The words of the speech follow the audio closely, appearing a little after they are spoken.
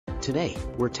Today,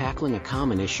 we're tackling a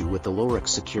common issue with the Lorex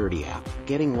security app,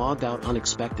 getting logged out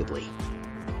unexpectedly.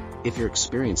 If you're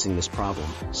experiencing this problem,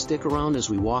 stick around as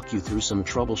we walk you through some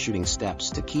troubleshooting steps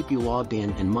to keep you logged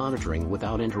in and monitoring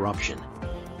without interruption.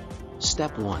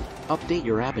 Step 1. Update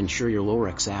your app. Ensure your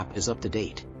Lorex app is up to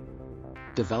date.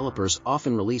 Developers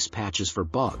often release patches for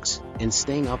bugs, and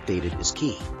staying updated is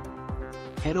key.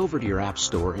 Head over to your App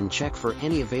Store and check for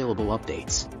any available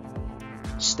updates.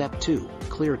 Step 2.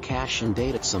 Clear cache and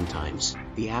data. Sometimes,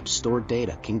 the app's stored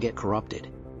data can get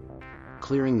corrupted.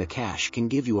 Clearing the cache can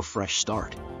give you a fresh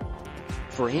start.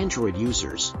 For Android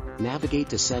users, navigate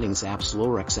to Settings, Apps,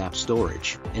 Lorex App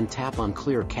Storage, and tap on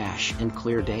Clear Cache and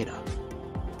Clear Data.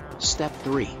 Step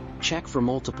 3. Check for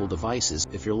multiple devices.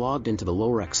 If you're logged into the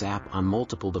Lorex app on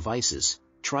multiple devices,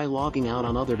 try logging out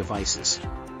on other devices.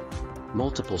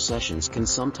 Multiple sessions can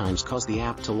sometimes cause the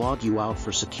app to log you out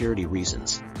for security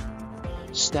reasons.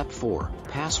 Step 4.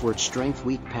 Password strength.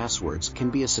 Weak passwords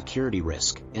can be a security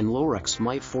risk, and Lorex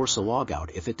might force a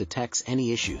logout if it detects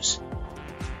any issues.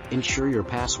 Ensure your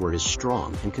password is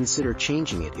strong and consider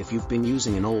changing it if you've been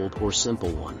using an old or simple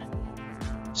one.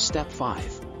 Step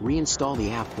 5. Reinstall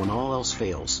the app. When all else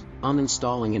fails,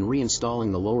 uninstalling and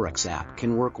reinstalling the Lorex app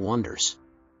can work wonders.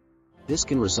 This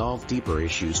can resolve deeper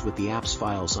issues with the app's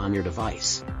files on your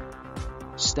device.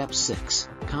 Step 6.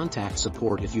 Contact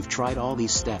support. If you've tried all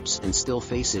these steps and still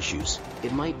face issues,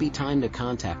 it might be time to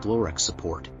contact Lorex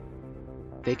support.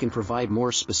 They can provide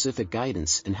more specific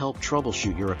guidance and help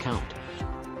troubleshoot your account.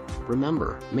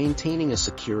 Remember, maintaining a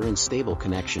secure and stable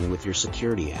connection with your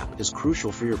security app is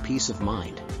crucial for your peace of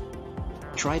mind.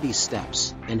 Try these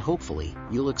steps, and hopefully,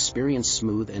 you'll experience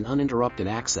smooth and uninterrupted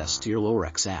access to your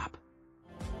Lorex app.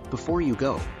 Before you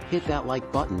go, hit that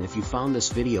like button if you found this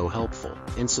video helpful,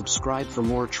 and subscribe for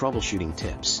more troubleshooting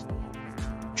tips.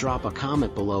 Drop a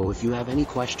comment below if you have any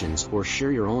questions or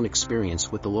share your own experience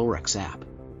with the Lorex app.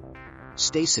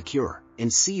 Stay secure,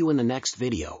 and see you in the next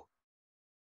video.